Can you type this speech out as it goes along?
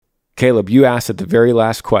Caleb, you asked at the very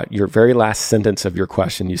last your very last sentence of your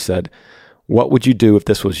question, you said, what would you do if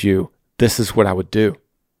this was you? This is what I would do.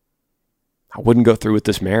 I wouldn't go through with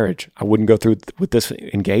this marriage. I wouldn't go through with this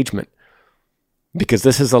engagement because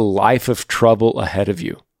this is a life of trouble ahead of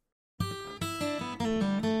you.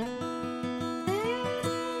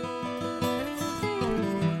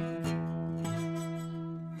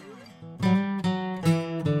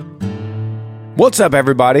 What's up,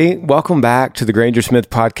 everybody? Welcome back to the Granger Smith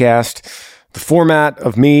Podcast, the format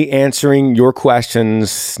of me answering your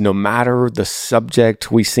questions, no matter the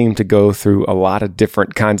subject. We seem to go through a lot of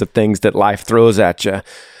different kinds of things that life throws at you.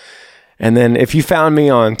 And then if you found me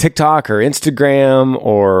on TikTok or Instagram,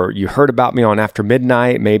 or you heard about me on After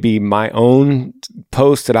Midnight, maybe my own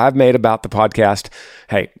post that I've made about the podcast,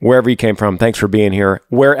 hey, wherever you came from, thanks for being here.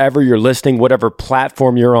 Wherever you're listening, whatever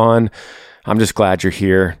platform you're on, I'm just glad you're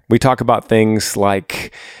here. We talk about things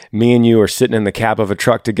like me and you are sitting in the cab of a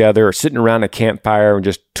truck together or sitting around a campfire and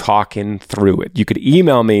just talking through it. You could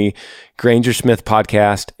email me,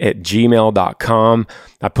 grangersmithpodcast@gmail.com.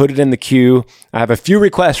 I put it in the queue. I have a few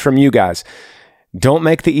requests from you guys. Don't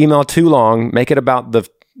make the email too long. Make it about the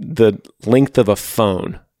length of a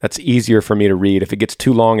phone. That's easier for me to read. If it gets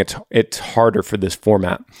too long, it's harder for this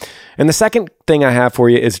format. And the second thing I have for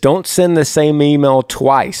you is don't send the same email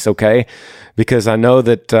twice, okay? Because I know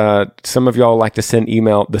that some of y'all like to send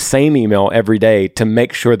the same email every day to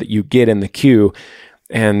make sure that you get in the queue,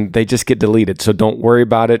 and they just get deleted. So don't worry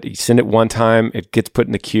about it. You send it one time, it gets put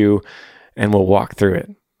in the queue, and we'll walk through it.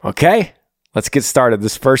 Okay? Let's get started.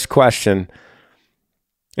 This first question,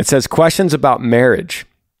 it says, questions about marriage.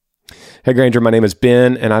 Hey Granger, my name is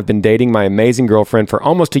Ben, and I've been dating my amazing girlfriend for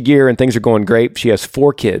almost a year, and things are going great. She has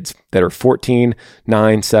 4 kids that are 14,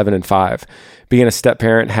 9, 7, and 5. Being a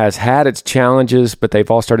step-parent has had its challenges, but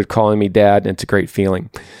they've all started calling me dad, and it's a great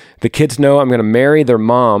feeling. The kids know I'm going to marry their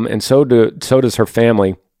mom, and so does her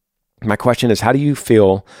family. My question is, how do you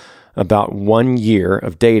feel about 1 year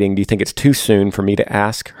of dating? Do you think it's too soon for me to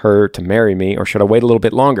ask her to marry me, or should I wait a little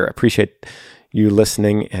bit longer? I appreciate you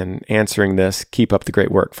listening and answering this. Keep up the great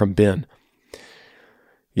work. From Ben.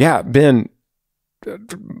 Yeah, Ben,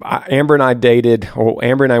 Amber and I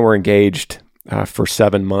were engaged for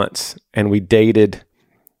 7 months, and we dated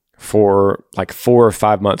for like 4 or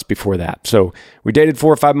 5 months before that. So we dated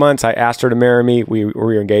 4 or 5 months. I asked her to marry me. We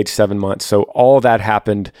were engaged 7 months. So all that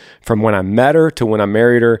happened from when I met her to when I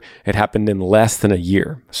married her. It happened in less than a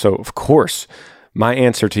year. So of course, my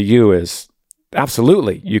answer to you is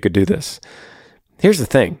absolutely, you could do this. Here's the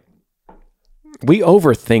thing. We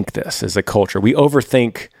overthink this as a culture. We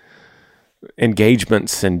overthink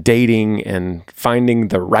engagements and dating and finding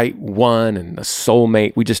the right one and the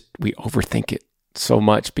soulmate. We overthink it so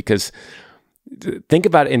much because think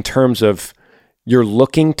about it in terms of you're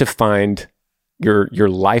looking to find your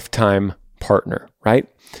lifetime partner, right?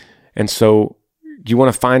 And so you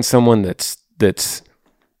want to find someone that's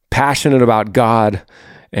passionate about God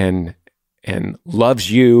and loves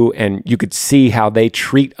you, and you could see how they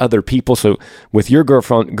treat other people. So with your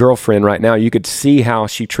girlfriend right now, you could see how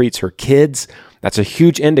she treats her kids. That's a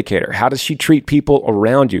huge indicator. How does she treat people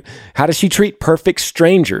around you? How does she treat perfect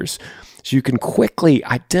strangers? So you can quickly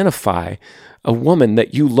identify a woman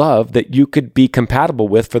that you love that you could be compatible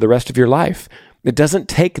with for the rest of your life. It doesn't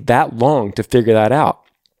take that long to figure that out.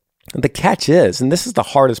 And the catch is, and this is the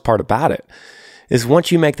hardest part about it, is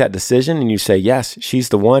once you make that decision and you say, yes, she's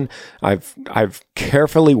the one, I've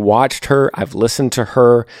carefully watched her, I've listened to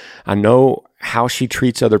her, I know how she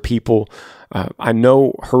treats other people, I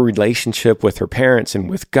know her relationship with her parents and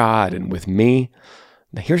with God and with me.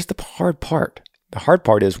 Now here's the hard part. The hard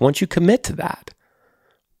part is once you commit to that,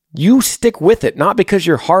 you stick with it, not because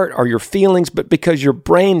your heart or your feelings, but because your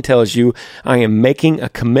brain tells you, I am making a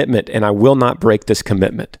commitment and I will not break this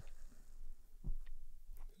commitment.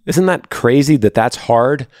 Isn't that crazy that that's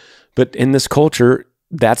hard? But in this culture,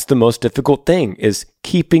 that's the most difficult thing, is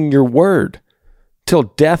keeping your word. Till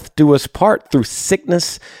death do us part, through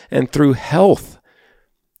sickness and through health.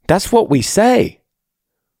 That's what we say.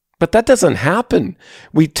 But that doesn't happen.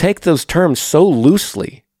 We take those terms so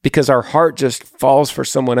loosely because our heart just falls for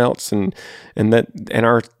someone else, we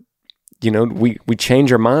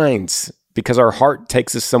change our minds because our heart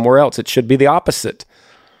takes us somewhere else. It should be the opposite.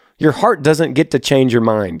 Your heart doesn't get to change your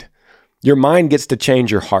mind. Your mind gets to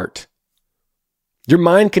change your heart. Your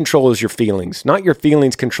mind controls your feelings, not your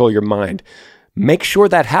feelings control your mind. Make sure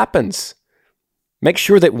that happens. Make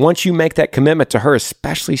sure that once you make that commitment to her,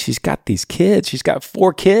 especially she's got these kids, she's got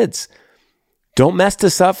 4 kids. Don't mess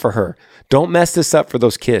this up for her. Don't mess this up for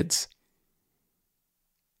those kids.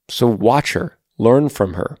 So watch her, learn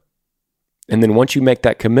from her. And then once you make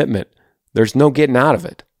that commitment, there's no getting out of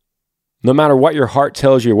it. no matter what your heart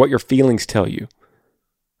tells you or what your feelings tell you.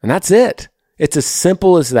 And that's it. It's as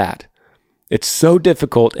simple as that. It's so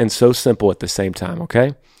difficult and so simple at the same time,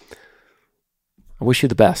 okay? I wish you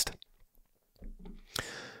the best.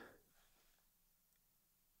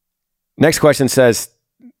 Next question says,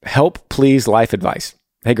 help, please, life advice.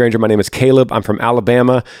 Hey, Granger, my name is Caleb. I'm from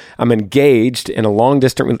Alabama. I'm engaged in a long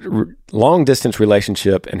distance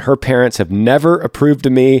relationship, and her parents have never approved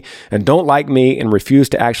of me and don't like me and refuse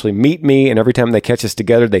to actually meet me. And every time they catch us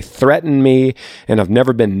together, they threaten me, and I've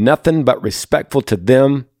never been nothing but respectful to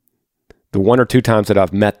them the one or two times that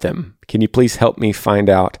I've met them. Can you please help me find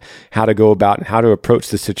out how to go about and how to approach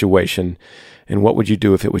the situation, and what would you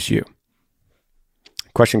do if it was you?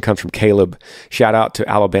 Question comes from Caleb. Shout out to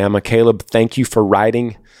Alabama. Caleb, thank you for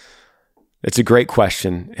writing. It's a great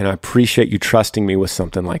question, and I appreciate you trusting me with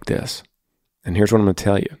something like this. And here's what I'm going to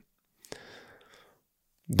tell you.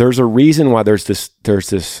 There's a reason why there's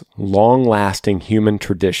this long-lasting human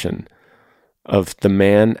tradition of the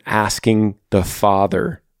man asking the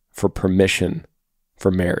father for permission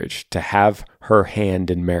for marriage, to have her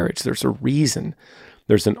hand in marriage. There's a reason.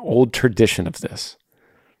 There's an old tradition of this.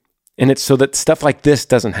 And it's so that stuff like this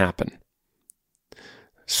doesn't happen.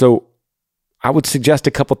 So I would suggest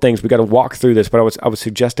a couple things. We got to walk through this, but I would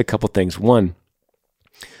suggest a couple things. One,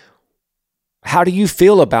 how do you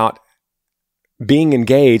feel about being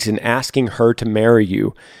engaged and asking her to marry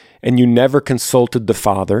you, and you never consulted the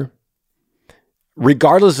father,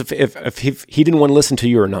 regardless of if he didn't want to listen to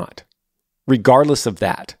you or not? Regardless of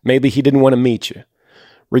that, maybe he didn't want to meet you.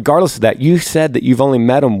 Regardless of that, you said that you've only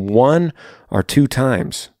met him 1 or 2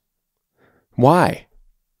 times. Why?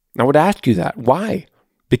 I would ask you that. Why?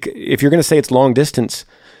 Because if you're going to say it's long distance,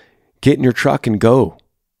 get in your truck and go.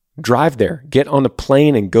 Drive there. Get on a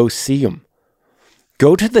plane and go see him.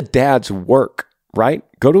 Go to the dad's work, right?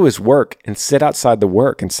 Go to his work and sit outside the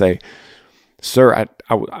work and say, sir,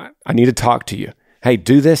 I need to talk to you. Hey,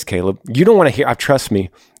 do this, Caleb. You don't want to hear, trust me,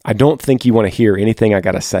 I don't think you want to hear anything I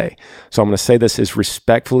got to say. So I'm going to say this as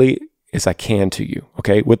respectfully as I can to you,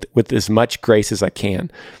 okay? With as much grace as I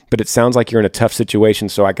can. But it sounds like you're in a tough situation,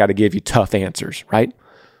 so I got to give you tough answers, right?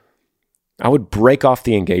 I would break off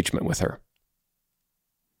the engagement with her.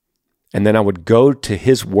 And then I would go to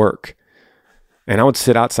his work, and I would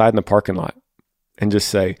sit outside in the parking lot and just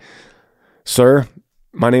say, sir,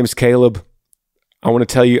 my name is Caleb. I want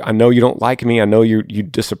to tell you, I know you don't like me. I know you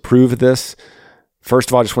disapprove of this. First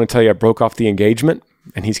of all, I just want to tell you I broke off the engagement.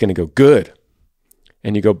 And he's going to go, good.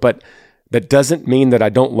 And you go, but that doesn't mean that I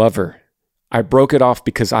don't love her. I broke it off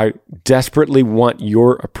because I desperately want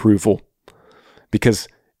your approval. Because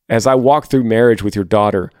as I walk through marriage with your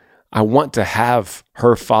daughter, I want to have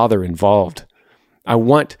her father involved. I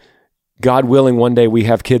want, God willing, one day we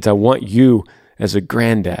have kids. I want you as a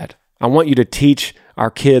granddad. I want you to teach our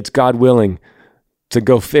kids, God willing, to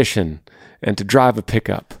go fishing and to drive a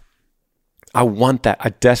pickup. I want that. I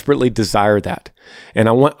desperately desire that. And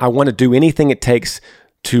I want to do anything it takes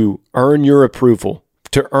to earn your approval,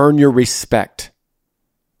 to earn your respect.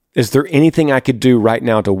 Is there anything I could do right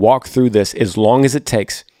now to walk through this as long as it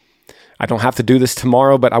takes? I don't have to do this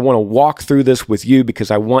tomorrow, but I want to walk through this with you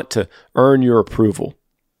because I want to earn your approval.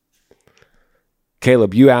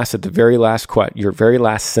 Caleb, you asked at the very last your very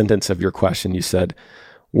last sentence of your question, you said,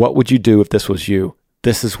 what would you do if this was you?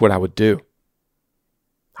 This is what I would do.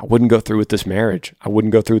 I wouldn't go through with this marriage. I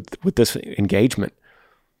wouldn't go through with this engagement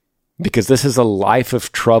because this is a life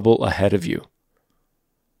of trouble ahead of you.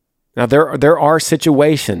 Now, there are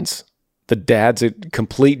situations. The dad's a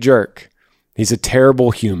complete jerk. He's a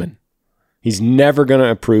terrible human. He's never going to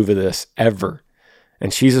approve of this, ever.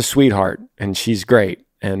 And she's a sweetheart, and she's great.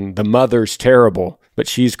 And the mother's terrible, but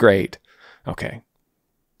she's great. Okay,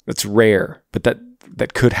 that's rare, but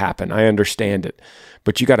that could happen. I understand it.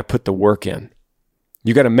 But you got to put the work in.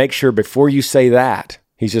 You got to make sure before you say that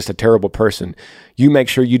he's just a terrible person, you make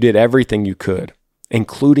sure you did everything you could,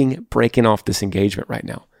 including breaking off this engagement right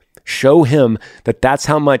now. Show him that that's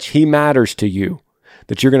how much he matters to you,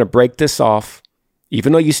 that you're going to break this off,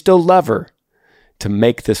 even though you still love her, to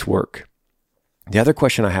make this work. The other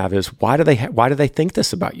question I have is, why do they think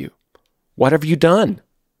this about you? What have you done?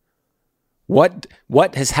 What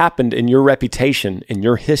has happened in your reputation, in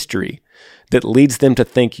your history, that leads them to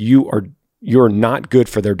think you're not good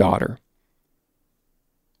for their daughter?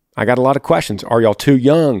 I got a lot of questions. Are y'all too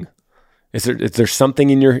young? Is there something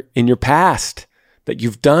in your past that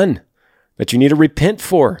you've done that you need to repent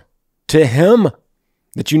for to him,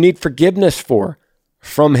 that you need forgiveness for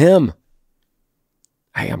from him?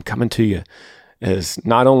 Hey, I'm coming to you as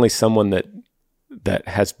not only someone that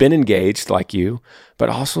has been engaged like you, but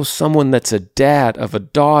also someone that's a dad of a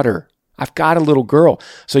daughter. I've got a little girl.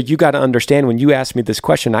 So you got to understand, when you ask me this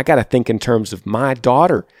question, I got to think in terms of my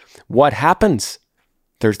daughter. What happens?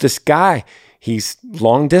 There's this guy. He's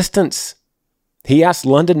long distance. He asked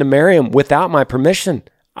London to marry him without my permission.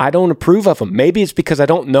 I don't approve of him. Maybe it's because I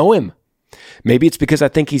don't know him. Maybe it's because I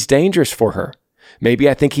think he's dangerous for her. Maybe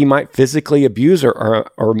I think he might physically abuse her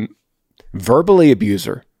or verbally abuse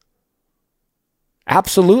her.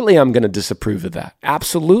 Absolutely, I'm going to disapprove of that.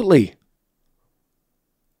 Absolutely.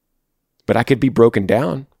 But I could be broken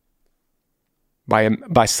down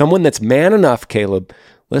by someone that's man enough, Caleb.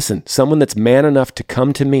 Listen, someone that's man enough to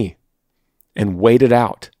come to me and wait it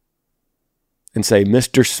out and say,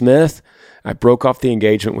 Mr. Smith, I broke off the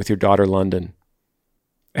engagement with your daughter, London.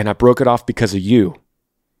 And I broke it off because of you,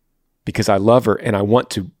 because I love her and I want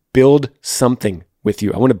to build something with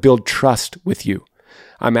you. I want to build trust with you.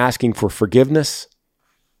 I'm asking for forgiveness.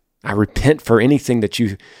 I repent for anything that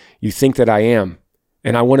you think that I am,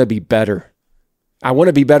 and I want to be better. I want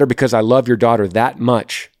to be better because I love your daughter that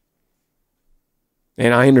much.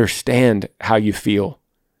 And I understand how you feel,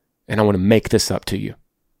 and I want to make this up to you.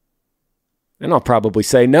 And I'll probably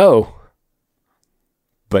say no.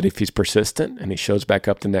 But if he's persistent and he shows back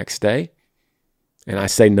up the next day, and I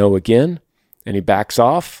say no again, and he backs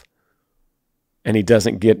off, and he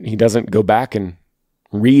doesn't go back and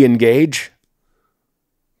re-engage,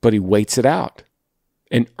 but he waits it out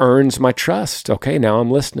and earns my trust. Okay, now I'm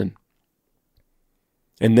listening.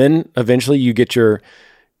 And then eventually you get your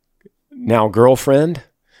now girlfriend,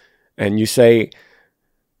 and you say,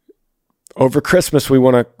 over Christmas we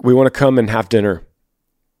want to come and have dinner,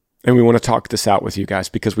 and we want to talk this out with you guys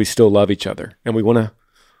because we still love each other, and we want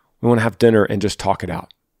to have dinner and just talk it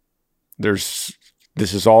out. This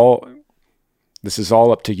is all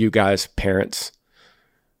up to you guys, parents,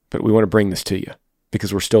 but we want to bring this to you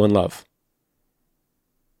because we're still in love.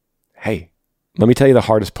 Hey, let me tell you the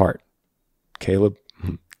hardest part, Caleb.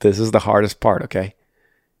 This is the hardest part, okay?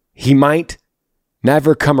 He might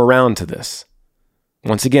never come around to this.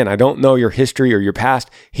 Once again, I don't know your history or your past.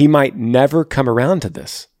 He might never come around to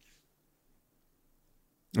this.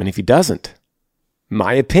 And if he doesn't,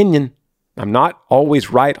 my opinion, I'm not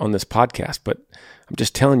always right on this podcast, but I'm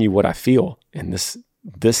just telling you what I feel in this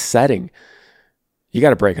setting. You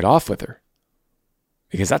got to break it off with her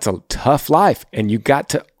because that's a tough life, and you got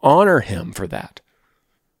to honor him for that.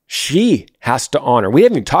 She has to honor. We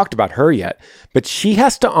haven't even talked about her yet, but she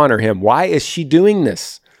has to honor him. Why is she doing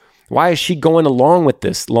this? Why is she going along with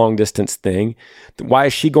this long distance thing? Why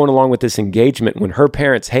is she going along with this engagement when her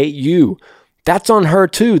parents hate you? That's on her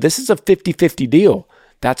too. This is a 50-50 deal.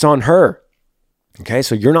 That's on her. Okay,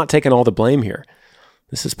 so you're not taking all the blame here.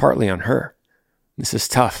 This is partly on her. This is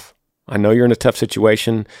tough. I know you're in a tough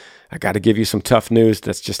situation. I got to give you some tough news.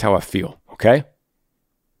 That's just how I feel, okay?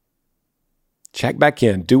 Check back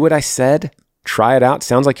in. Do what I said. Try it out.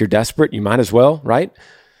 Sounds like you're desperate. You might as well, right?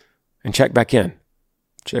 And check back in.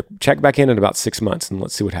 Check back in about 6 months, and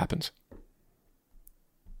let's see what happens.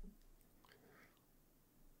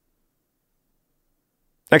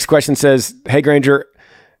 Next question says, hey, Granger,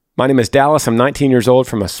 my name is Dallas. I'm 19 years old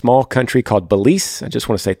from a small country called Belize. I just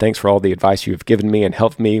want to say thanks for all the advice you have given me and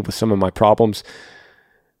helped me with some of my problems.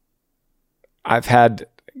 I've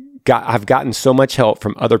gotten so much help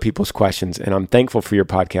from other people's questions, and I'm thankful for your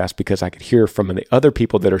podcast because I could hear from the other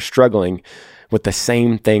people that are struggling with the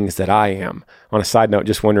same things that I am. On a side note,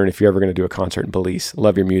 just wondering if you're ever going to do a concert in Belize.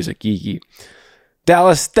 Love your music. Yee yee.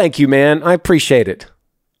 Dallas, thank you, man. I appreciate it.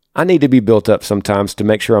 I need to be built up sometimes to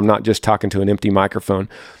make sure I'm not just talking to an empty microphone.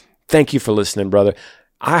 Thank you for listening, brother.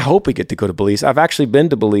 I hope we get to go to Belize. I've actually been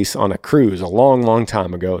to Belize on a cruise a long, long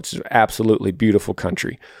time ago. It's an absolutely beautiful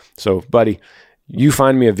country. So, buddy, you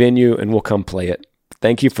find me a venue and we'll come play it.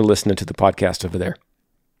 Thank you for listening to the podcast over there.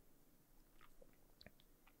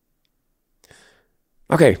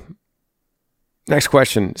 Okay. Next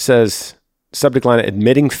question says, subject line,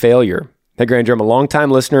 admitting failure. Hey, Granger, I'm a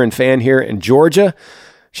longtime listener and fan here in Georgia.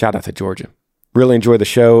 Shout out to Georgia. Really enjoy the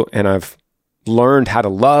show, and I've learned how to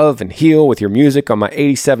love and heal with your music on my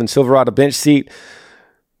 87 Silverado bench seat.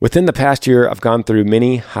 Within the past year, I've gone through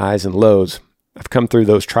many highs and lows. I've come through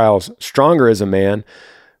those trials stronger as a man,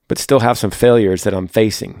 but still have some failures that I'm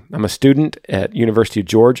facing. I'm a student at University of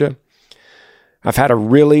Georgia. I've had a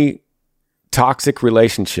really toxic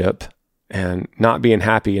relationship and not being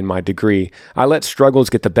happy in my degree. I let struggles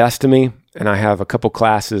get the best of me, and I have a couple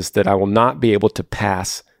classes that I will not be able to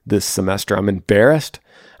pass this semester. I'm embarrassed.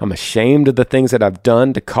 I'm ashamed of the things that I've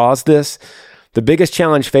done to cause this. The biggest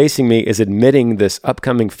challenge facing me is admitting this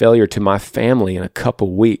upcoming failure to my family in a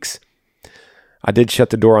couple weeks. I did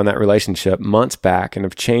shut the door on that relationship months back and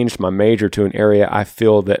have changed my major to an area I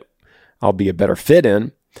feel that I'll be a better fit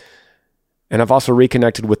in. And I've also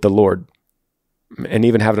reconnected with the Lord and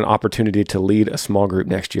even had an opportunity to lead a small group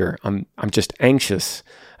next year. I'm just anxious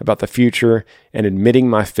about the future and admitting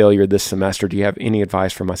my failure this semester. Do you have any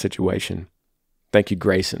advice for my situation? Thank you,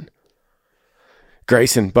 Grayson.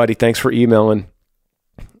 Grayson, buddy, thanks for emailing.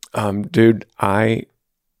 Dude, I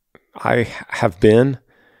have been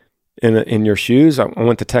in your shoes. I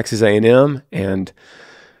went to Texas A&M, and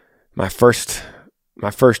my first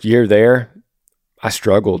year there, I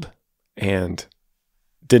struggled and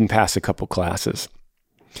didn't pass a couple classes.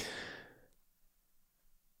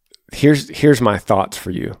 Here's my thoughts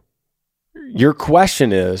for you. Your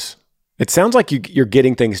question is, it sounds like you're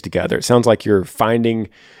getting things together. It sounds like you're finding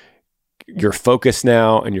your focus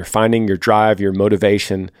now, and you're finding your drive, your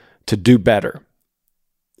motivation to do better.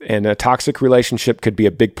 And a toxic relationship could be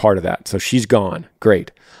a big part of that. So she's gone.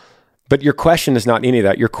 Great. But your question is not any of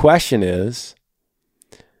that. Your question is,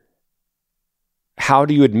 how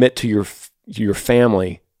do you admit to your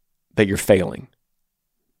family that you're failing?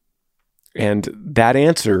 And that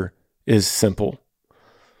answer is simple.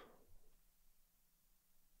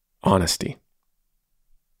 Honesty.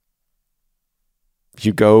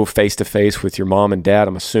 You go face to face with your mom and dad.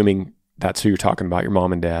 I'm assuming that's who you're talking about, your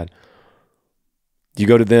mom and dad. You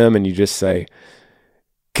go to them and you just say,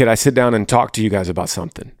 could I sit down and talk to you guys about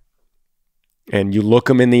something? And you look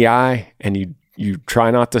them in the eye and you try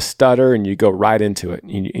not to stutter, and you go right into it.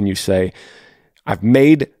 And you say, I've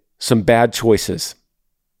made some bad choices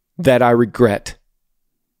that I regret.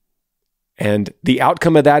 And the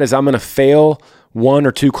outcome of that is I'm going to fail 1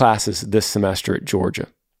 or 2 classes this semester at Georgia.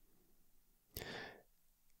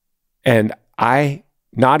 And I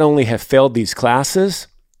not only have failed these classes,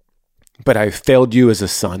 but I've failed you as a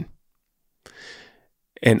son.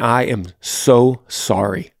 And I am so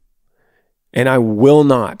sorry. And I will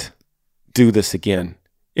not do this again.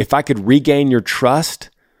 If I could regain your trust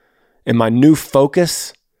and my new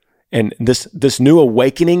focus and this new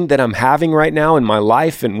awakening that I'm having right now in my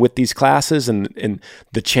life and with these classes and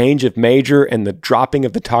the change of major and the dropping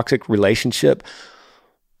of the toxic relationship,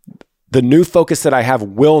 the new focus that I have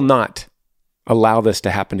will not allow this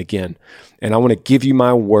to happen again. And I want to give you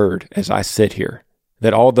my word as I sit here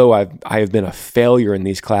that although I have been a failure in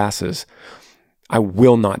these classes, I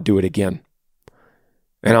will not do it again.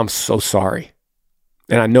 And I'm so sorry.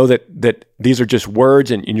 And I know that these are just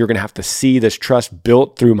words, and you're going to have to see this trust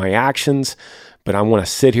built through my actions. But I want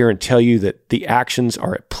to sit here and tell you that the actions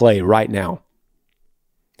are at play right now.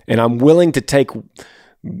 And I'm willing to take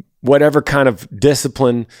whatever kind of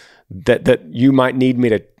discipline that you might need me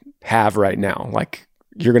to have right now. Like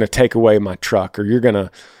you're going to take away my truck,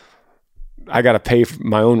 or I got to pay for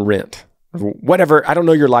my own rent, or whatever. I don't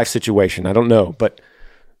know your life situation. I don't know, but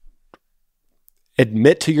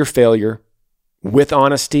admit to your failure with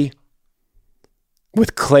honesty,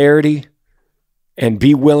 with clarity, and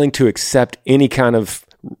be willing to accept any kind of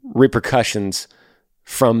repercussions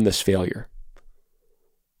from this failure.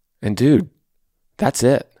 And dude, that's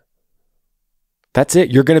it. That's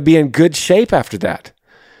it. You're going to be in good shape after that.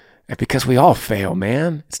 And because we all fail,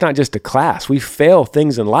 man. It's not just a class. We fail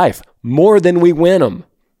things in life more than we win them.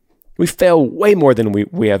 We fail way more than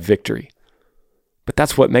we have victory. But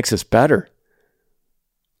that's what makes us better.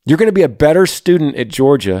 You're going to be a better student at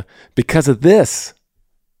Georgia because of this.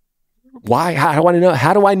 Why?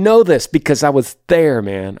 How do I know this? Because I was there,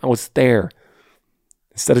 man. I was there.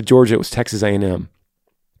 Instead of Georgia, it was Texas A&M.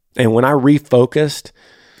 And when I refocused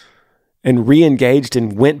and re-engaged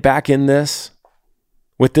and went back in this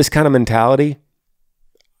with this kind of mentality,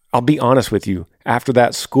 I'll be honest with you, after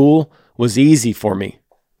that, school was easy for me.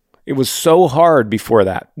 It was so hard before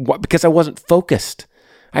that because I wasn't focused.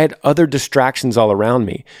 I had other distractions all around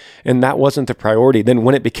me, and that wasn't the priority. Then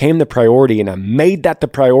when it became the priority and I made that the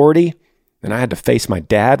priority, and I had to face my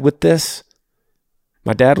dad with this.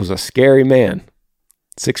 My dad was a scary man,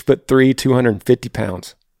 6'3", 250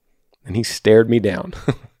 pounds, and he stared me down.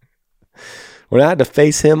 When I had to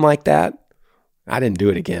face him like that, I didn't do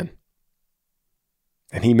it again.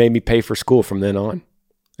 And he made me pay for school from then on.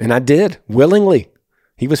 And I did, willingly.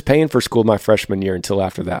 He was paying for school my freshman year until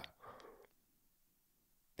after that.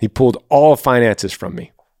 He pulled all finances from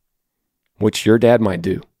me, which your dad might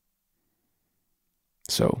do.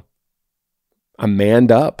 So I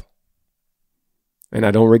manned up, and I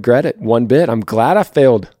don't regret it one bit. I'm glad I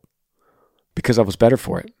failed because I was better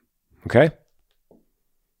for it. Okay?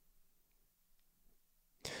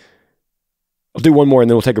 I'll do one more and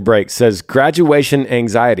then we'll take a break. It says, graduation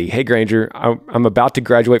anxiety. Hey, Granger, I'm about to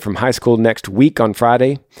graduate from high school next week on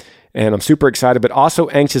Friday, And I'm super excited, but also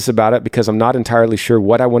anxious about it because I'm not entirely sure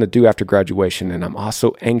what I want to do after graduation. And I'm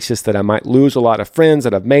also anxious that I might lose a lot of friends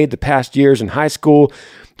that I've made the past years in high school.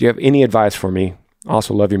 Do you have any advice for me?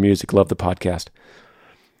 Also love your music, love the podcast.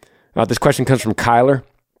 This question comes from Kyler.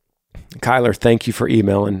 Kyler, thank you for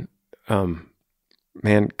emailing. Kyler,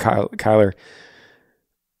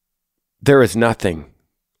 there is nothing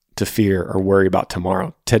to fear or worry about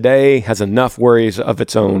tomorrow. Today has enough worries of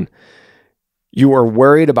its own. You are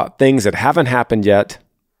worried about things that haven't happened yet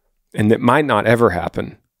and that might not ever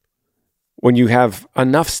happen. When you have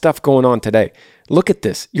enough stuff going on today, look at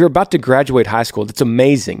this. You're about to graduate high school. That's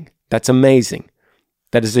amazing. That's amazing.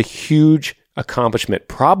 That is a huge accomplishment,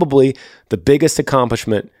 probably the biggest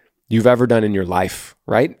accomplishment you've ever done in your life,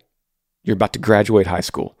 right? You're about to graduate high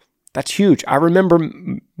school. That's huge. I remember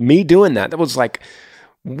me doing that. That was like,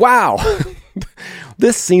 wow,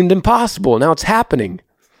 this seemed impossible. Now it's happening.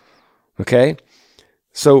 Okay?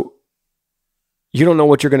 So you don't know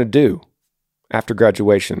what you're going to do after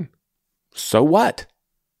graduation. So what?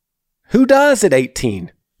 Who does at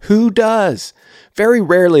 18? Who does? Very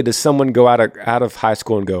rarely does someone go out of high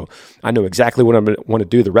school and go, I know exactly what I'm going to want to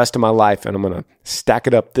do the rest of my life, and I'm going to stack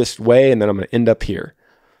it up this way, and then I'm going to end up here.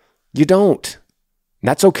 You don't.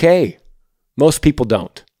 That's okay. Most people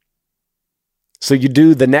don't. So you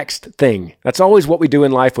do the next thing. That's always what we do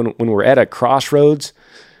in life when we're at a crossroads.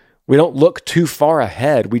 We don't look too far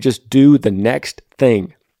ahead. We just do the next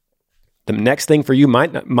thing. The next thing for you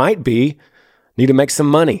might be, need to make some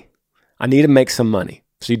money. I need to make some money.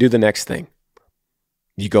 So you do the next thing.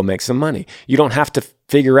 You go make some money. You don't have to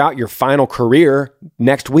figure out your final career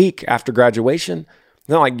next week after graduation. It's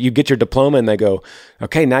not like you get your diploma and they go,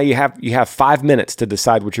 okay, now you have 5 minutes to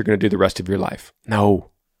decide what you're going to do the rest of your life.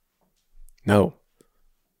 No.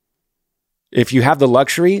 If you have the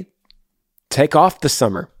luxury, take off the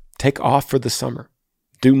summer. Take off for the summer.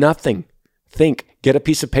 Do nothing. Think. Get a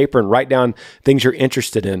piece of paper and write down things you're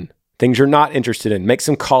interested in, things you're not interested in. Make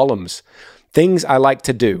some columns. Things I like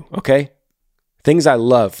to do, okay? Things I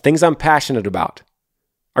love, things I'm passionate about.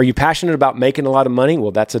 Are you passionate about making a lot of money?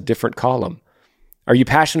 Well, that's a different column. Are you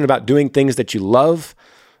passionate about doing things that you love?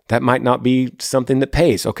 That might not be something that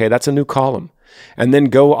pays. Okay, that's a new column. And then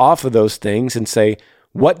go off of those things and say,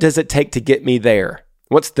 what does it take to get me there?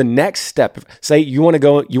 What's the next step? Say you want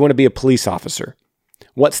to be a police officer.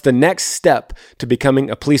 What's the next step to becoming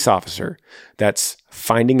a police officer? That's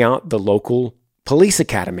finding out the local police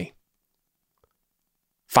academy.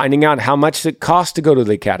 Finding out how much it costs to go to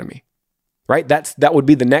the academy, right? That would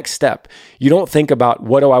be the next step. You don't think about,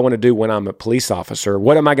 what do I want to do when I'm a police officer?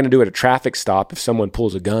 What am I going to do at a traffic stop if someone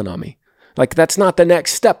pulls a gun on me? Like, that's not the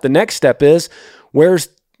next step. The next step is, where's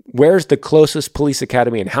the closest police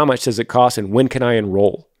academy and how much does it cost and when can I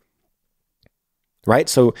enroll? Right?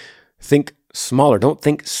 So think smaller. Don't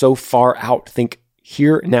think so far out. Think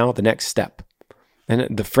here, now, the next step.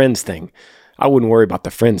 And the friends thing. I wouldn't worry about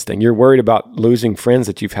the friends thing. You're worried about losing friends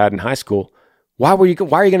that you've had in high school. Why are you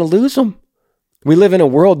going to lose them? We live in a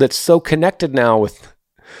world that's so connected now with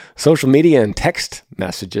social media and text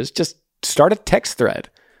messages. Just start a text thread.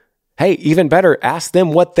 Hey, even better, ask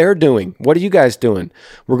them what they're doing. What are you guys doing?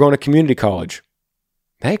 We're going to community college.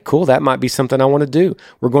 Hey, cool. That might be something I want to do.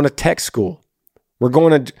 We're going to tech school. We're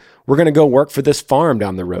going to go work for this farm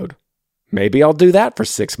down the road. Maybe I'll do that for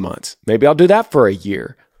 6 months. Maybe I'll do that for a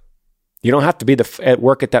year. You don't have to be at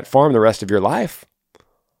work at that farm the rest of your life.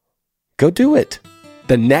 Go do it.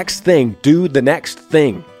 The next thing. Do the next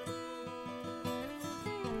thing.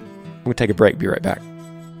 I'm going to take a break. Be right back.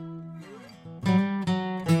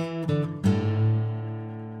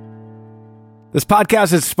 This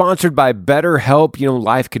podcast is sponsored by BetterHelp. You know,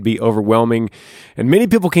 life could be overwhelming, and many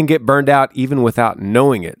people can get burned out even without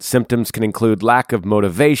knowing it. Symptoms can include lack of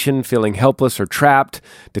motivation, feeling helpless or trapped,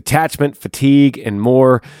 detachment, fatigue, and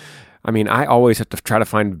more. I mean, I always have to try to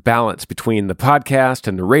find balance between the podcast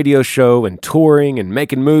and the radio show and touring and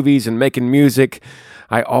making movies and making music.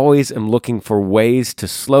 I always am looking for ways to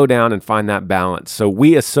slow down and find that balance. So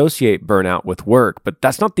we associate burnout with work, but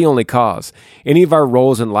that's not the only cause. Any of our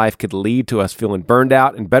roles in life could lead to us feeling burned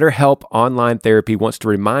out, and BetterHelp Online Therapy wants to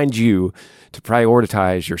remind you to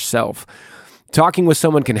prioritize yourself. Talking with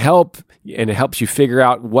someone can help, and it helps you figure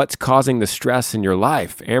out what's causing the stress in your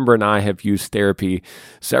life. Amber and I have used therapy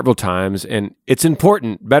several times, and it's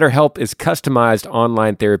important. BetterHelp is customized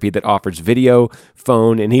online therapy that offers video,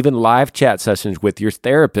 phone, and even live chat sessions with your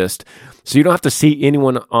therapist, so you don't have to see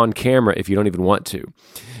anyone on camera if you don't even want to.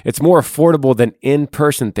 It's more affordable than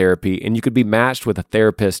in-person therapy, and you could be matched with a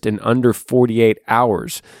therapist in under 48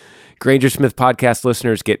 hours. Granger Smith podcast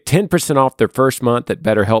listeners get 10% off their first month at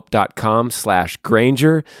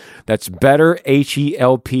betterhelp.com/Granger. That's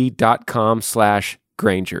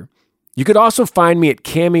betterhelp.com/Granger. You could also find me at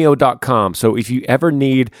cameo.com. So if you ever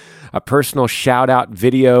need a personal shout out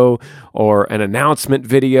video or an announcement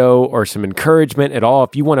video or some encouragement at all,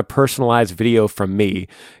 if you want a personalized video from me,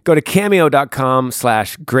 go to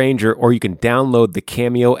cameo.com/Granger, or you can download the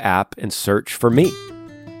Cameo app and search for me.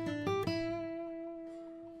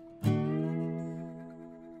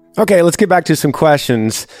 Okay, let's get back to some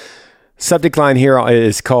questions. Subject line here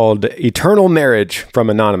is called Eternal Marriage from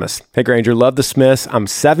Anonymous. Hey Granger, love the Smiths. I'm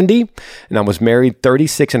 70 and I was married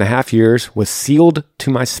 36 and a half years, was sealed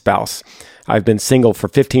to my spouse. I've been single for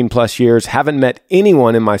 15 plus years, haven't met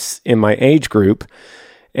anyone in my age group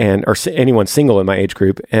or anyone single in my age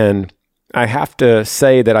group. And I have to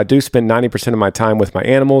say that I do spend 90% of my time with my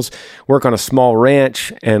animals, work on a small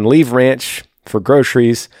ranch and leave ranch for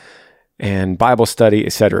groceries and Bible study,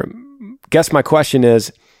 etc. Guess my question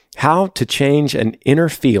is, how to change an inner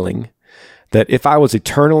feeling that if I was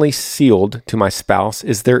eternally sealed to my spouse,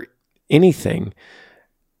 is there anything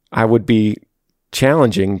I would be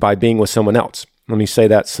challenging by being with someone else? Let me say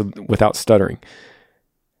that without stuttering.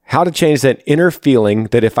 How to change that inner feeling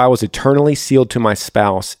that if I was eternally sealed to my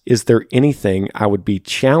spouse, is there anything I would be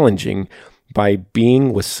challenging by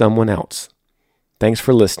being with someone else? Thanks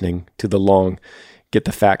for listening to the long Get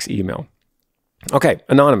the Facts email. Okay,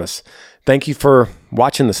 Anonymous, thank you for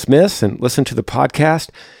watching the Smiths and listen to the podcast.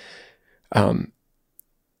 And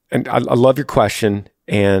I love your question,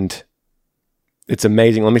 and it's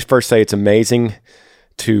amazing. Let me first say it's amazing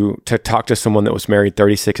to talk to someone that was married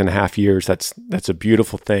 36 and a half years. That's a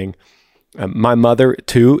beautiful thing. My mother,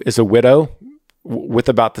 too, is a widow with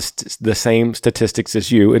about the same statistics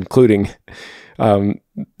as you, including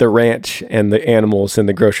the ranch and the animals and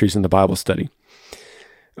the groceries and the Bible study.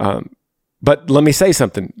 But let me say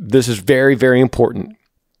something. This is very, very important.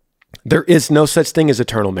 There is no such thing as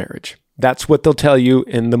eternal marriage. That's what they'll tell you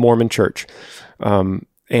in the Mormon church.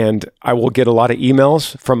 And I will get a lot of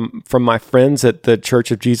emails from my friends at the Church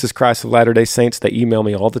of Jesus Christ of Latter-day Saints. They email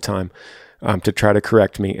me all the time to try to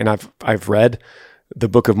correct me. And I've read the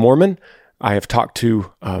Book of Mormon. I have talked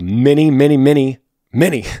to many of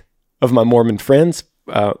my Mormon friends,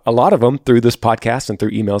 a lot of them through this podcast and through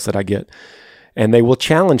emails that I get. And they will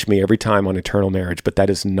challenge me every time on eternal marriage, but that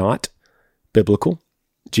is not biblical.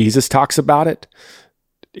 Jesus talks about it.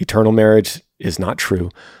 Eternal marriage is not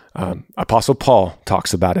true. Apostle Paul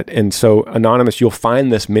talks about it. And so, Anonymous, you'll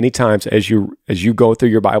find this many times as you go through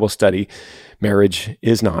your Bible study. Marriage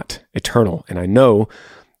is not eternal. And I know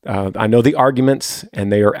the arguments,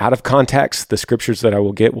 and they are out of context. The scriptures that I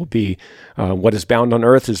will get will be, what is bound on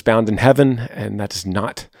earth is bound in heaven, and that is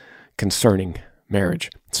not concerning marriage.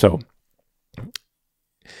 So,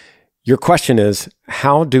 your question is,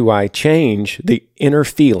 how do I change the inner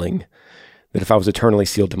feeling that if I was eternally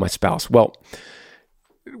sealed to my spouse? Well,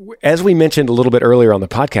 as we mentioned a little bit earlier on the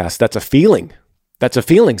podcast, that's a feeling. That's a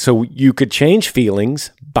feeling. So you could change feelings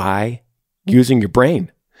by using your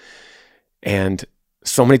brain. And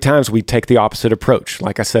so many times we take the opposite approach.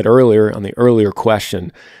 Like I said earlier on the earlier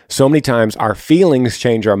question, so many times our feelings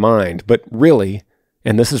change our mind, but really,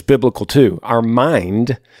 and this is biblical too, our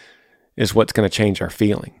mind is what's going to change our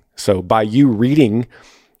feeling. So by you reading,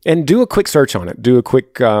 and do a quick search on it, do a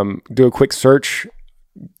quick search,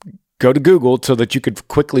 go to Google so that you could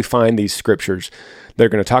quickly find these scriptures. They're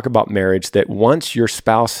going to talk about marriage, that once your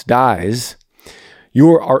spouse dies,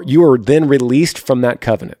 you are then released from that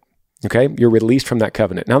covenant. Okay, you're released from that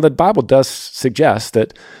covenant. Now, the Bible does suggest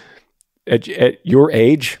that at your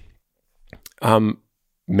age,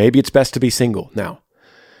 maybe it's best to be single now.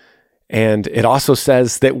 And it also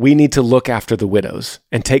says that we need to look after the widows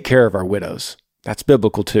and take care of our widows. That's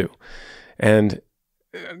biblical too. And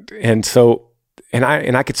so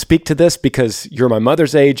I could speak to this because you're my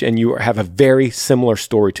mother's age and you have a very similar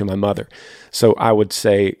story to my mother. So I would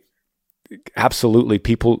say, absolutely,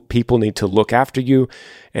 people need to look after you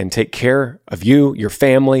and take care of you, your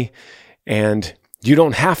family. And you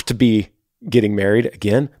don't have to be getting married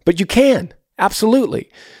again, but you can. Absolutely.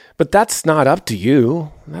 But that's not up to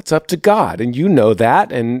you. That's up to God. And you know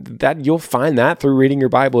that, and that you'll find that through reading your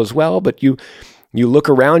Bible as well. But you look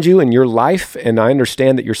around you in your life, and I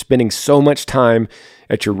understand that you're spending so much time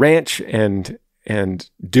at your ranch and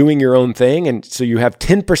doing your own thing. And so you have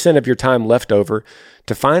 10% of your time left over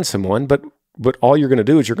to find someone. But all you're going to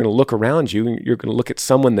do is you're going to look around you, and you're going to look at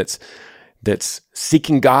someone that's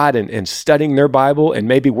seeking God and studying their Bible and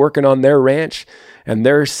maybe working on their ranch, and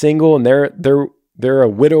they're single and they're a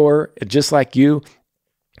widower just like you,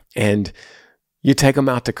 and you take them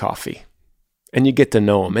out to coffee and you get to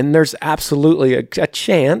know them. And there's absolutely a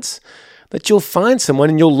chance that you'll find someone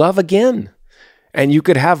and you'll love again. And you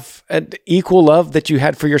could have an equal love that you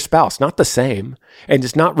had for your spouse, not the same, and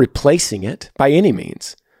it's not replacing it by any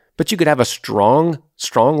means, but you could have a strong,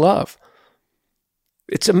 strong love.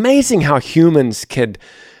 It's amazing how humans could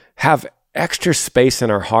have extra space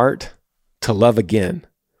in our heart to love again,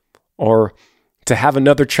 or to have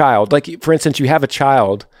another child. Like, for instance, you have a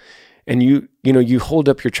child and you hold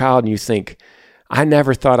up your child and you think, I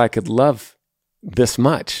never thought I could love this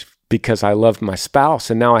much because I loved my spouse,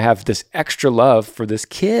 and now I have this extra love for this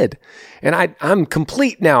kid. And I'm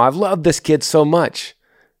complete now. I've loved this kid so much,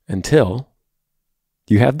 until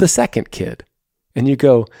you have the second kid. And you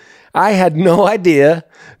go, I had no idea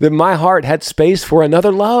that my heart had space for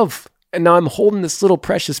another love. And now I'm holding this little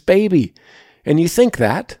precious baby. And you think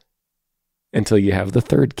that until you have the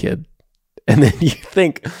third kid. And then you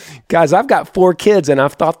think, guys, I've got 4 kids and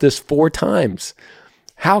I've thought this 4 times.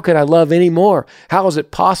 How could I love any more? How is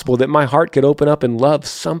it possible that my heart could open up and love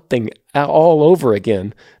something all over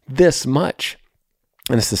again this much?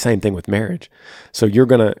 And it's the same thing with marriage. So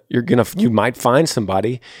you might find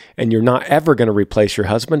somebody and you're not ever going to replace your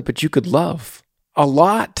husband, but you could love a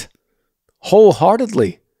lot,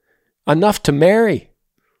 wholeheartedly, enough to marry.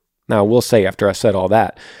 Now, I will say, after I said all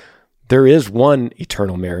that, there is one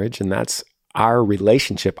eternal marriage, and that's our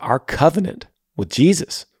relationship, our covenant with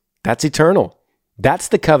Jesus. That's eternal. That's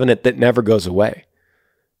the covenant that never goes away.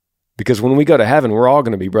 Because when we go to heaven, we're all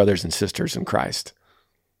going to be brothers and sisters in Christ.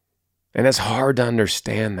 And it's hard to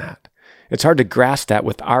understand that. It's hard to grasp that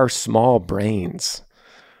with our small brains.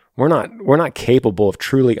 We're not capable of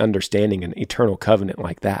truly understanding an eternal covenant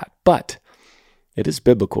like that. But it is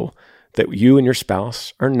biblical that you and your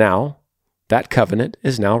spouse are now, that covenant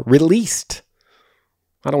is now released.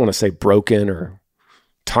 I don't want to say broken or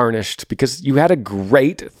tarnished, because you had a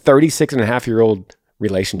great 36-and-a-half-year-old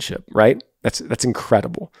relationship, right? That's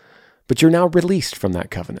incredible. But you're now released from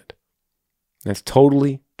that covenant. That's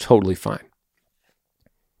totally, totally fine.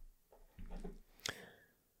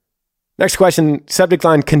 Next question, subject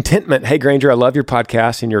line, contentment. Hey, Granger, I love your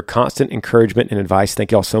podcast and your constant encouragement and advice.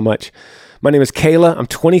 Thank you all so much. My name is Kayla. I'm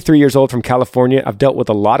 23 years old from California. I've dealt with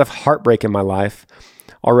a lot of heartbreak in my life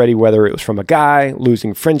already, whether it was from a guy,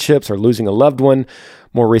 losing friendships, or losing a loved one.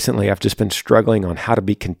 More recently, I've just been struggling on how to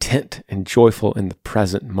be content and joyful in the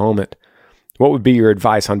present moment. What would be your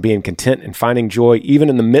advice on being content and finding joy even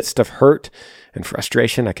in the midst of hurt and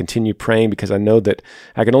frustration? I continue praying because I know that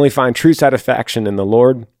I can only find true satisfaction in the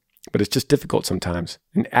Lord, but it's just difficult sometimes.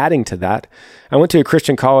 And adding to that, I went to a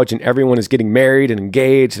Christian college and everyone is getting married and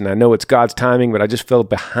engaged, and I know it's God's timing, but I just feel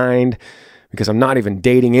behind because I'm not even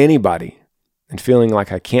dating anybody, and feeling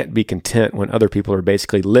like I can't be content when other people are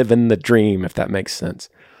basically living the dream, if that makes sense.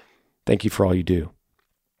 Thank you for all you do.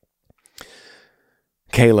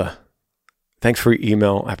 Kayla, thanks for your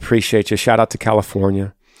email. I appreciate you. Shout out to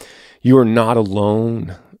California. You are not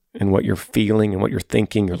alone in what you're feeling and what you're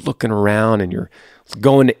thinking. You're looking around and you're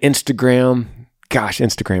going to Instagram. Gosh,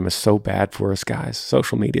 Instagram is so bad for us, guys.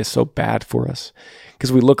 Social media is so bad for us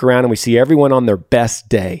because we look around and we see everyone on their best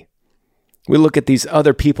day. We look at these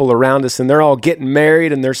other people around us and they're all getting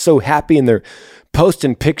married and they're so happy and they're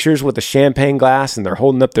posting pictures with a champagne glass and they're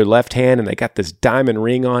holding up their left hand and they got this diamond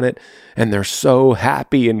ring on it and they're so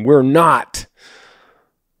happy and we're not.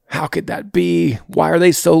 How could that be? Why are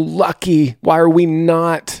they so lucky? Why are we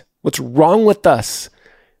not? What's wrong with us?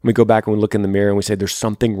 And we go back and we look in the mirror and we say, there's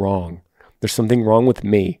something wrong. There's something wrong with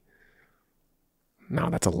me. No,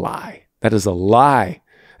 that's a lie. That is a lie.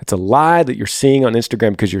 It's a lie that you're seeing on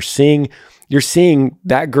Instagram because you're seeing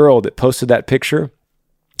that girl that posted that picture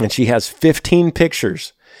and she has 15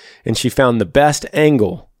 pictures and she found the best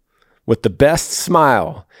angle with the best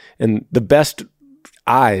smile and the best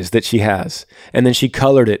eyes that she has. And then she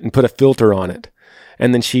colored it and put a filter on it.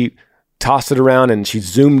 And then she tossed it around and she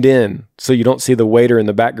zoomed in so you don't see the waiter in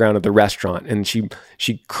the background of the restaurant. And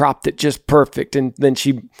she cropped it just perfect. And then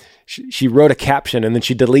she wrote a caption and then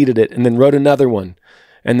she deleted it and then wrote another one.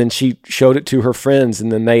 And then she showed it to her friends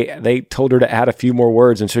and then they told her to add a few more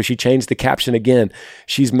words. And so she changed the caption again.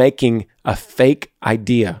 She's making a fake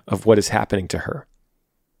idea of what is happening to her.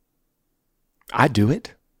 I do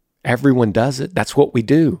it. Everyone does it. That's what we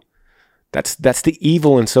do. That's the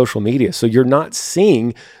evil in social media. So you're not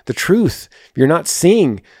seeing the truth. You're not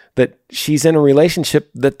seeing that she's in a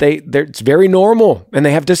relationship that it's very normal and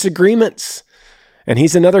they have disagreements. And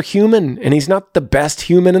he's another human and he's not the best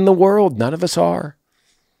human in the world. None of us are.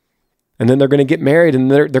 And then they're going to get married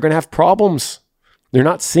and they're going to have problems. They're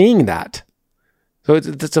not seeing that. So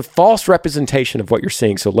it's a false representation of what you're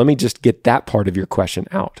seeing. So let me just get that part of your question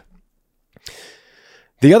out.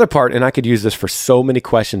 The other part, and I could use this for so many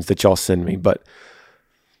questions that y'all send me, but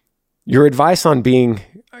your advice on being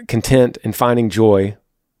content and finding joy,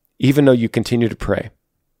 even though you continue to pray,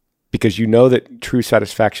 because you know that true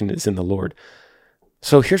satisfaction is in the Lord.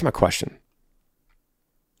 So here's my question.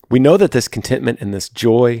 We know that this contentment and this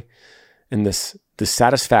joy and this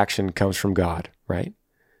satisfaction comes from God, right?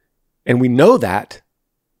 And we know that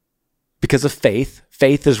because of faith.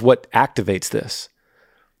 Faith is what activates this.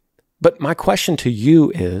 But my question to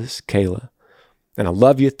you is, Kayla, and I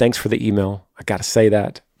love you. Thanks for the email. I got to say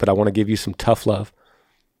that, but I want to give you some tough love.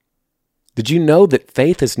 Did you know that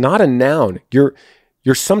faith is not a noun? You're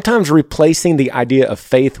sometimes replacing the idea of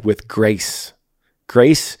faith with grace.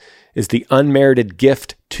 Grace is the unmerited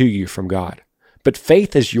gift to you from God. But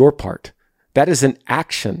faith is your part. That is an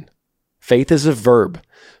action. Faith is a verb.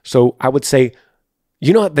 So I would say,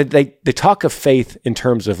 you know, they talk of faith in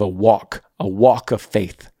terms of a walk of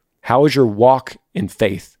faith. How is your walk in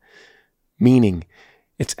faith? Meaning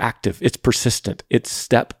it's active, it's persistent, it's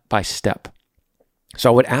step by step.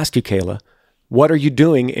 So I would ask you, Kayla, what are you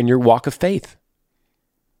doing in your walk of faith?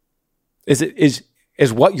 Is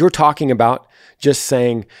what you're talking about just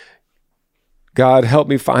saying, God, help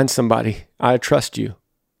me find somebody. I trust you.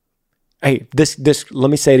 Hey, this,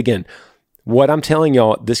 let me say it again. What I'm telling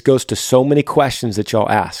y'all, this goes to so many questions that y'all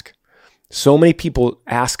ask. So many people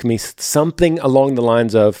ask me something along the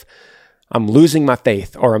lines of, I'm losing my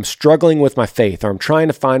faith, or I'm struggling with my faith, or I'm trying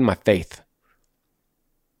to find my faith.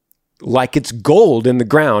 Like it's gold in the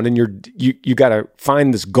ground, and you got to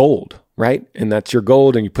find this gold, right? And that's your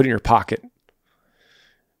gold, and you put it in your pocket.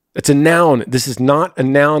 It's a noun. This is not a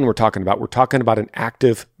noun we're talking about. We're talking about an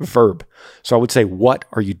active verb. So I would say, what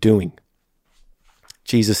are you doing?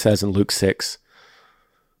 Jesus says in Luke 6,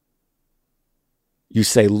 you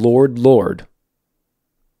say, Lord, Lord,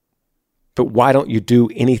 but why don't you do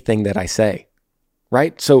anything that I say?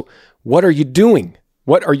 Right? So what are you doing?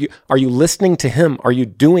 Are you listening to him? Are you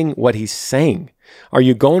doing what he's saying? Are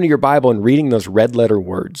you going to your Bible and reading those red letter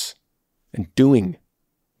words and doing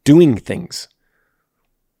things?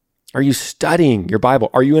 Are you studying your Bible?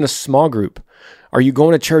 Are you in a small group? Are you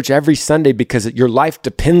going to church every Sunday because your life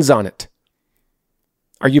depends on it?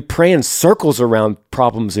 Are you praying circles around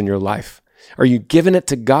problems in your life? Are you giving it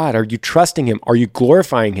to God? Are you trusting him? Are you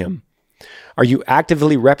glorifying him? Are you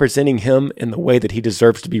actively representing him in the way that he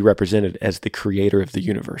deserves to be represented as the creator of the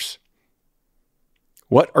universe?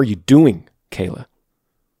 What are you doing, Kayla?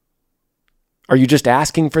 Are you just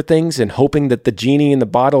asking for things and hoping that the genie in the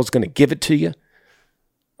bottle is going to give it to you?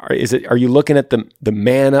 Are you looking at the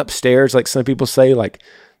man upstairs, like some people say, like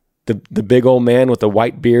the big old man with the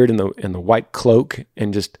white beard and the white cloak,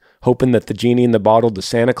 and just hoping that the genie in the bottle, the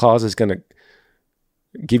Santa Claus, is going to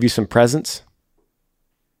give you some presents?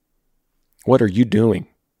 What are you doing?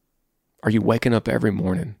 Are you waking up every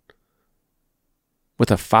morning with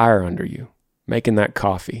a fire under you, making that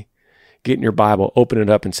coffee, getting your Bible, opening it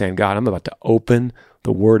up and saying, God, I'm about to open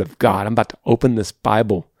the Word of God. I'm about to open this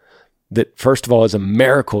Bible that, first of all, is a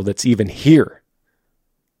miracle that's even here.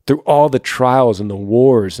 Through all the trials and the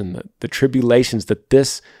wars and the tribulations that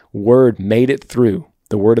this Word made it through,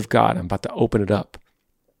 the Word of God, I'm about to open it up.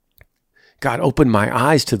 God, open my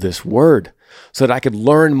eyes to this Word so that I could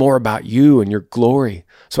learn more about you and your glory,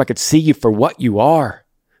 so I could see you for what you are,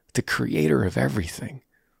 the creator of everything,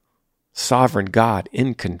 sovereign God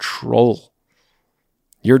in control.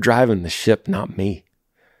 You're driving the ship, not me.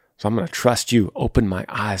 So I'm going to trust you. Open my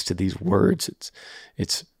eyes to these words.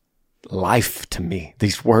 It's life to me.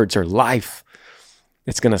 These words are life.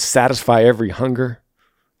 It's going to satisfy every hunger,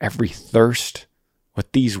 every thirst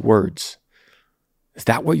with these words. Is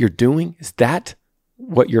that what you're doing? Is that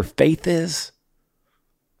what your faith is?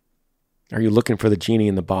 Are you looking for the genie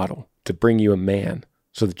in the bottle to bring you a man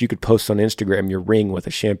so that you could post on Instagram your ring with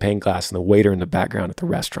a champagne glass and the waiter in the background at the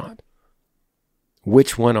restaurant?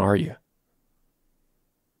 Which one are you?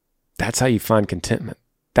 That's how you find contentment.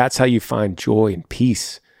 That's how you find joy and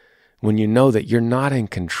peace, when you know that you're not in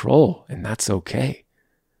control, and that's okay.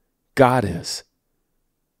 God is.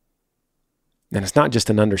 And it's not just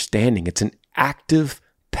an understanding, it's an active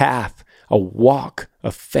path, a walk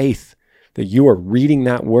of faith, that you are reading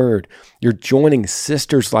that word. You're joining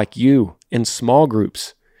sisters like you in small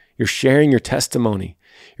groups. You're sharing your testimony.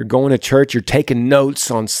 You're going to church. You're taking notes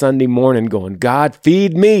on Sunday morning going, God,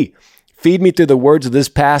 feed me. Feed me through the words of this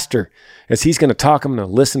pastor. As he's going to talk, I'm going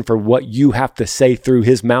to listen for what you have to say through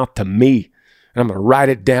his mouth to me. And I'm going to write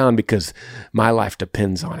it down because my life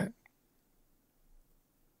depends on it.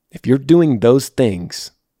 If you're doing those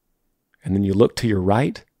things, and then you look to your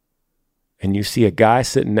right, and you see a guy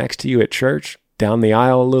sitting next to you at church, down the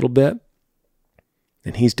aisle a little bit,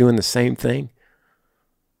 and he's doing the same thing,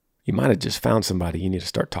 you might have just found somebody you need to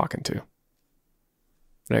start talking to.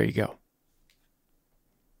 There you go.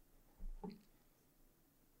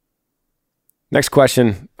 Next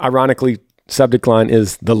question, ironically, subject line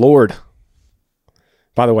is the Lord.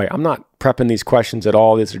 By the way, I'm not prepping these questions at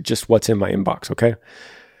all. These are just what's in my inbox, okay? It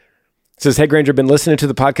says, hey, Granger, been listening to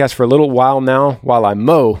the podcast for a little while now while I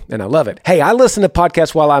mow, and I love it. Hey, I listen to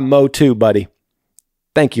podcasts while I mow too, buddy.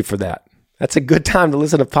 Thank you for that. That's a good time to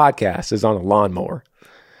listen to podcasts, is on a lawnmower.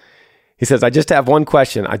 He says, I just have one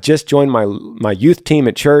question. I just joined my youth team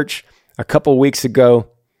at church a couple weeks ago,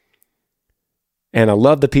 and I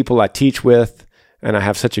love the people I teach with, and I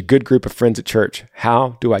have such a good group of friends at church.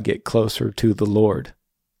 How do I get closer to the Lord?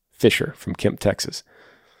 Fisher from Kemp, Texas.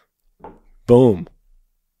 Boom.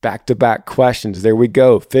 Back-to-back questions. There we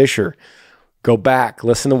go. Fisher, go back.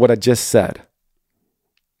 Listen to what I just said.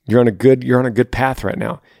 You're on a good path right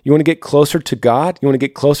now. You want to get closer to God? You want to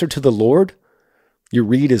get closer to the Lord? You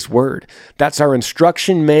read his word. That's our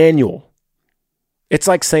instruction manual. It's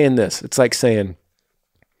like saying this. It's like saying,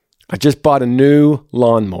 I just bought a new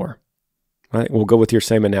lawnmower. Right? We'll go with your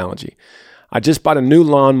same analogy. I just bought a new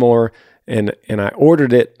lawnmower and I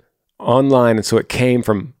ordered it online. And so it came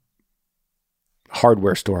from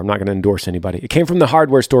hardware store. I'm not going to endorse anybody. It came from the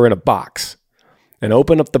hardware store in a box, and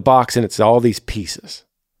open up the box and it's all these pieces.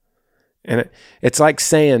 And it's like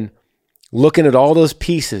saying, looking at all those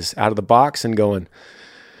pieces out of the box and going,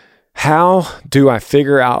 how do I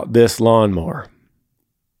figure out this lawnmower?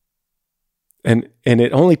 And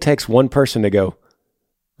it only takes one person to go,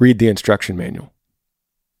 read the instruction manual.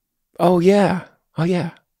 Oh yeah.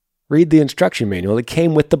 Read the instruction manual. It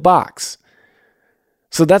came with the box.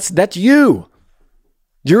 So that's you.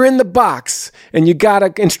 You're in the box and you got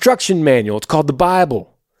an instruction manual. It's called the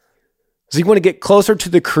Bible. So you want to get closer to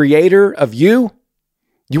the creator of you?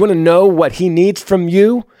 You want to know what he needs from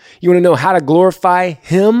you? You want to know how to glorify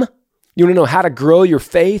him? You want to know how to grow your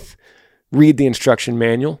faith? Read the instruction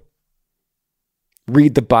manual.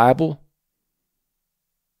 Read the Bible.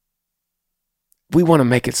 We want to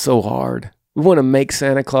make it so hard. We want to make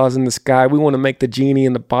Santa Claus in the sky. We want to make the genie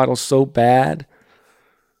in the bottle so bad.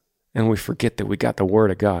 And we forget that we got the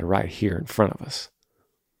Word of God right here in front of us.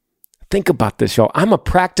 Think about this, y'all. I'm a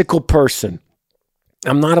practical person.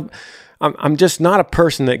 I'm just not a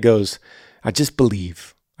person that goes, I just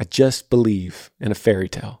believe in a fairy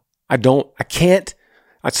tale. I can't.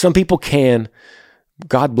 Some people can.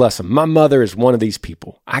 God bless them. My mother is one of these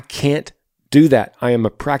people. I can't do that. I am a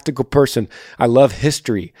practical person. I love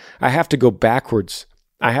history. I have to go backwards.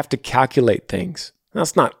 I have to calculate things.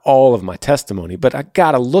 That's not all of my testimony, but I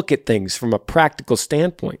got to look at things from a practical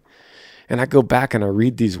standpoint. And I go back and I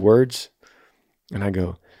read these words and I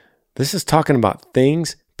go, this is talking about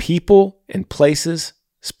things, people, and places,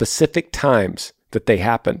 specific times that they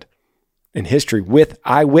happened in history with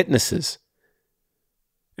eyewitnesses.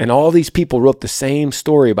 And all these people wrote the same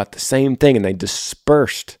story about the same thing, and they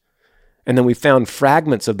dispersed. And then we found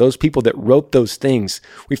fragments of those people that wrote those things.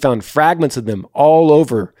 We found fragments of them all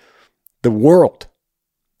over the world.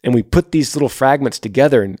 And we put these little fragments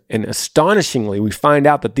together, and astonishingly, we find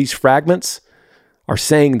out that these fragments are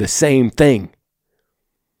saying the same thing.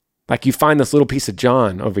 Like you find this little piece of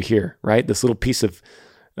John over here, right? This little piece of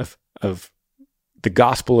the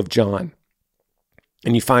Gospel of John.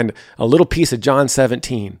 And you find a little piece of John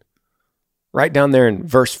 17 right down there in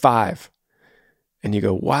verse 5. And you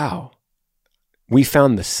go, wow, we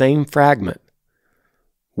found the same fragment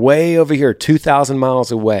way over here, 2,000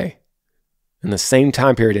 miles away in the same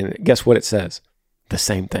time period. And guess what it says? The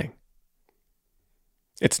same thing.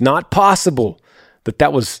 It's not possible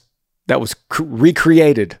that was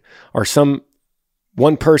recreated, or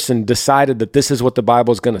one person decided that this is what the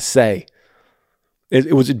Bible is going to say.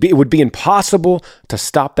 It would be impossible to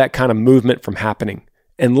stop that kind of movement from happening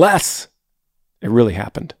unless it really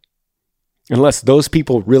happened. Unless those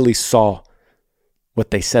people really saw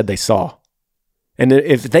what they said they saw. And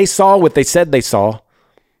if they saw what they said they saw,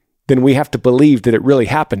 then we have to believe that it really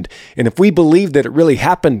happened. And if we believe that it really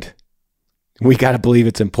happened, we got to believe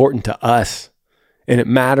it's important to us. And it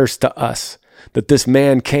matters to us that this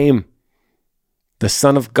man came, the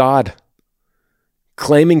Son of God,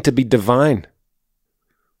 claiming to be divine,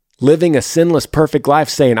 living a sinless, perfect life,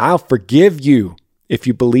 saying, I'll forgive you if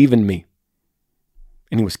you believe in me.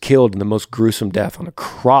 And he was killed in the most gruesome death on a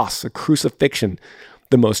cross, a crucifixion,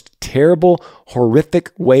 the most terrible,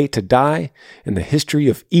 horrific way to die in the history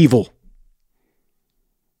of evil.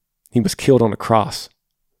 He was killed on a cross.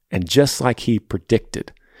 And just like he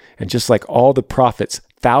predicted, and just like all the prophets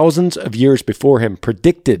thousands of years before him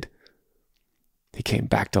predicted, he came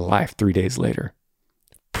back to life 3 days later,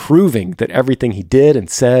 proving that everything he did and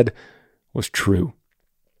said was true.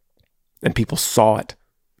 And people saw it.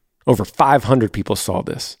 Over 500 people saw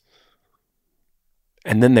this.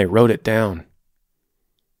 And then they wrote it down.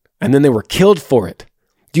 And then they were killed for it.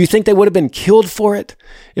 Do you think they would have been killed for it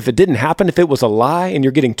if it didn't happen, if it was a lie and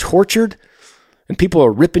you're getting tortured and people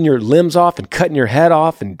are ripping your limbs off and cutting your head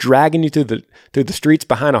off and dragging you through the streets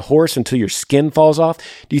behind a horse until your skin falls off?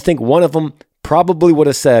 Do you think one of them probably would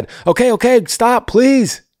have said, okay, stop,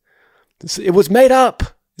 please. It was made up.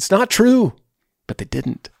 It's not true. But they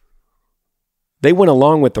didn't. They went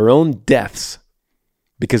along with their own deaths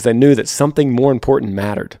because they knew that something more important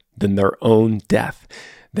mattered than their own death.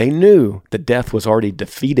 They knew that death was already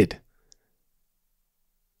defeated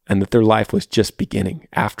and that their life was just beginning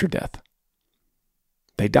after death.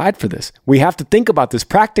 They died for this. We have to think about this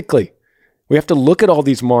practically. We have to look at all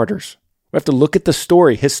these martyrs. We have to look at the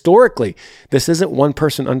story historically. This isn't one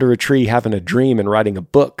person under a tree having a dream and writing a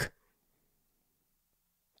book.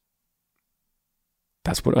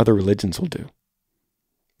 That's what other religions will do.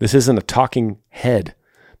 This isn't a talking head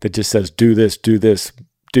that just says, do this, do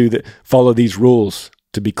that, follow these rules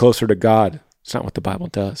to be closer to God. It's not what the Bible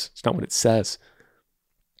does. It's not what it says.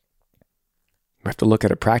 We have to look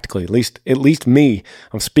at it practically. At least me.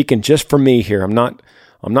 I'm speaking just for me here. I'm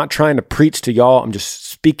not trying to preach to y'all. I'm just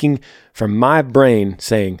speaking from my brain,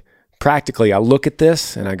 saying practically, I look at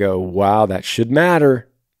this and I go, wow, that should matter.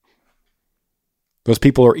 Those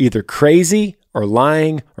people are either crazy or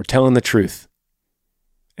lying or telling the truth.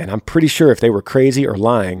 And I'm pretty sure if they were crazy or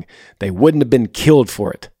lying, they wouldn't have been killed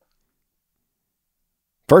for it.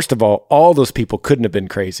 First of all those people couldn't have been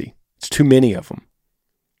crazy. It's too many of them.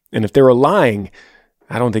 And if they were lying,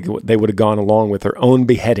 I don't think they would have gone along with their own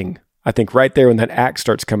beheading. I think right there when that axe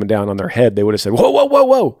starts coming down on their head, they would have said,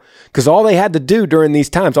 whoa. Because all they had to do during these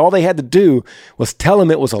times, all they had to do was tell him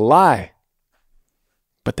it was a lie.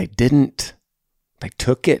 But they didn't. They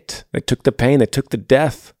took it. They took the pain. They took the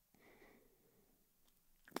death.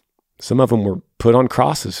 Some of them were put on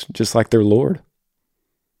crosses, just like their Lord.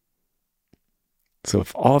 So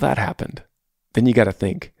if all that happened, then you got to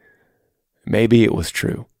think, maybe it was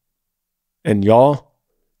true. And y'all,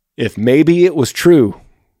 if maybe it was true,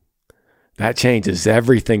 that changes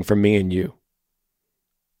everything for me and you.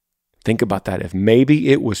 Think about that. If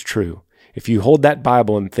maybe it was true, if you hold that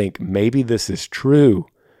Bible and think, maybe this is true,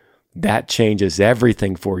 that changes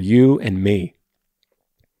everything for you and me.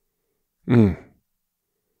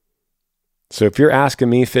 So if you're asking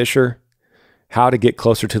me, Fisher, how to get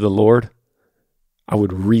closer to the Lord, I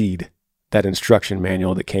would read that instruction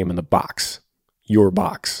manual that came in the box, your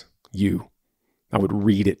box, you. I would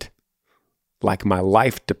read it like my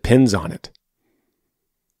life depends on it.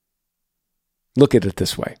 Look at it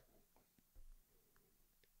this way.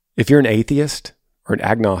 If you're an atheist or an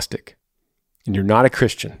agnostic and you're not a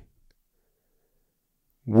Christian,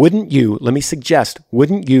 wouldn't you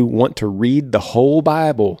want to read the whole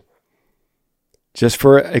Bible just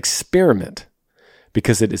for an experiment?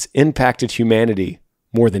 Because it has impacted humanity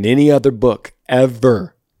more than any other book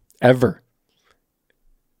ever.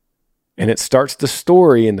 And it starts the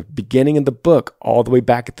story in the beginning of the book all the way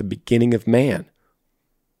back at the beginning of man.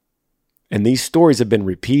 And these stories have been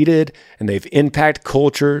repeated and they've impacted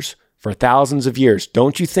cultures for thousands of years.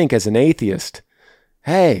 Don't you think as an atheist,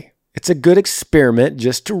 hey, it's a good experiment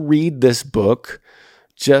just to read this book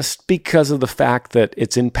just because of the fact that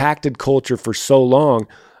it's impacted culture for so long,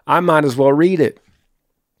 I might as well read it.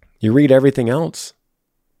 You read everything else.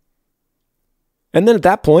 And then at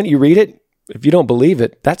that point, you read it. If you don't believe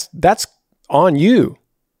it, that's on you.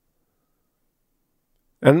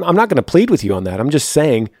 And I'm not going to plead with you on that. I'm just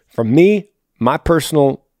saying, from me, my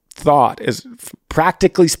personal thought is,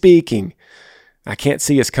 practically speaking, I can't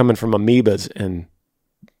see us coming from amoebas and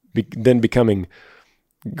then becoming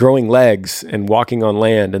growing legs and walking on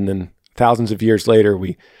land. And then thousands of years later,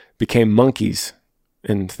 we became monkeys.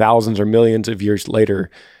 And thousands or millions of years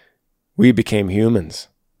later, we became humans.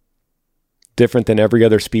 Different than every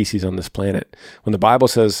other species on this planet. When the Bible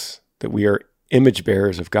says that we are image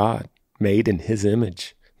bearers of God, made in his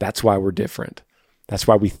image, that's why we're different. That's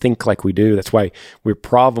why we think like we do. That's why we're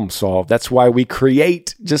problem solve. That's why we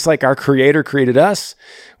create, just like our Creator created us.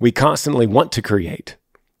 We constantly want to create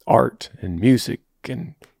art and music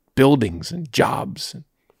and buildings and jobs and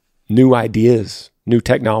new ideas, new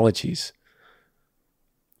technologies.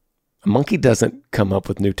 A monkey doesn't come up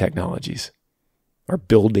with new technologies or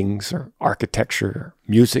buildings or architecture or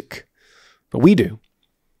music, but we do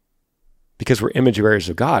because we're image bearers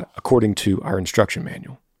of God according to our instruction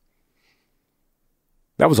manual.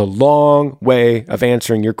 That was a long way of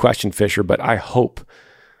answering your question, Fisher, but I hope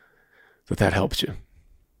that helps you.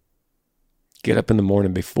 Get up in the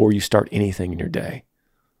morning before you start anything in your day.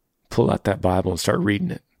 Pull out that Bible and start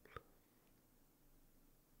reading it.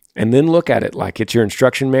 and then look at it like it's your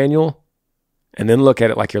instruction manual, and then look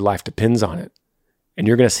at it like your life depends on it. And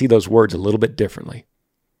you're going to see those words a little bit differently.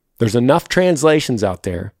 There's enough translations out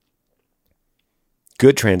there,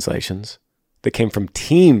 good translations, that came from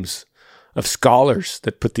teams of scholars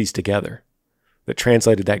that put these together, that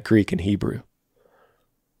translated that Greek and Hebrew.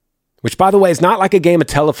 Which, by the way, is not like a game of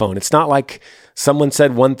telephone. It's not like someone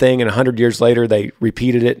said one thing and 100 years later they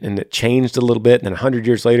repeated it and it changed a little bit. And then 100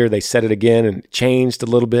 years later they said it again and it changed a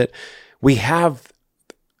little bit. We have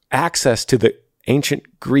access to the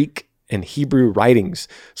ancient Greek and Hebrew writings.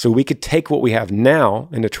 So we could take what we have now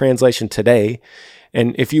in a translation today.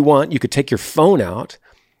 And if you want, you could take your phone out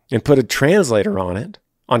and put a translator on it,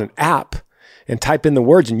 on an app, and type in the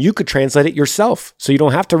words, and you could translate it yourself. So you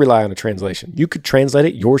don't have to rely on a translation. You could translate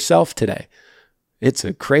it yourself today. It's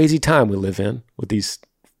a crazy time we live in with these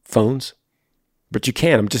phones, but you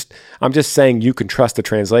can. I'm just saying you can trust the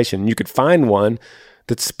translation. You could find one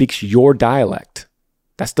that speaks your dialect.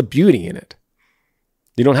 That's the beauty in it.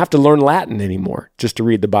 You don't have to learn Latin anymore just to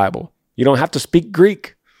read the Bible. You don't have to speak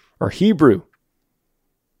Greek or Hebrew.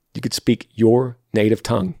 You could speak your native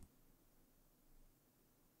tongue.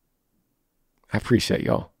 I appreciate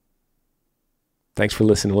y'all. Thanks for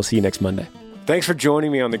listening. We'll see you next Monday. Thanks for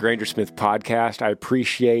joining me on the Granger Smith podcast. I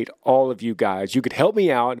appreciate all of you guys. You could help me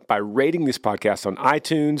out by rating this podcast on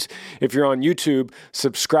iTunes. If you're on YouTube,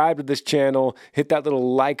 subscribe to this channel, hit that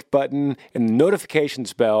little like button and the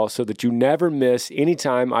notifications bell so that you never miss any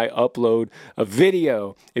time I upload a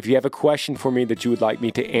video. If you have a question for me that you would like me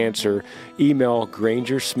to answer, email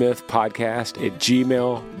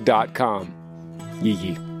grangersmithpodcast@gmail.com. Yee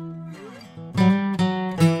yee.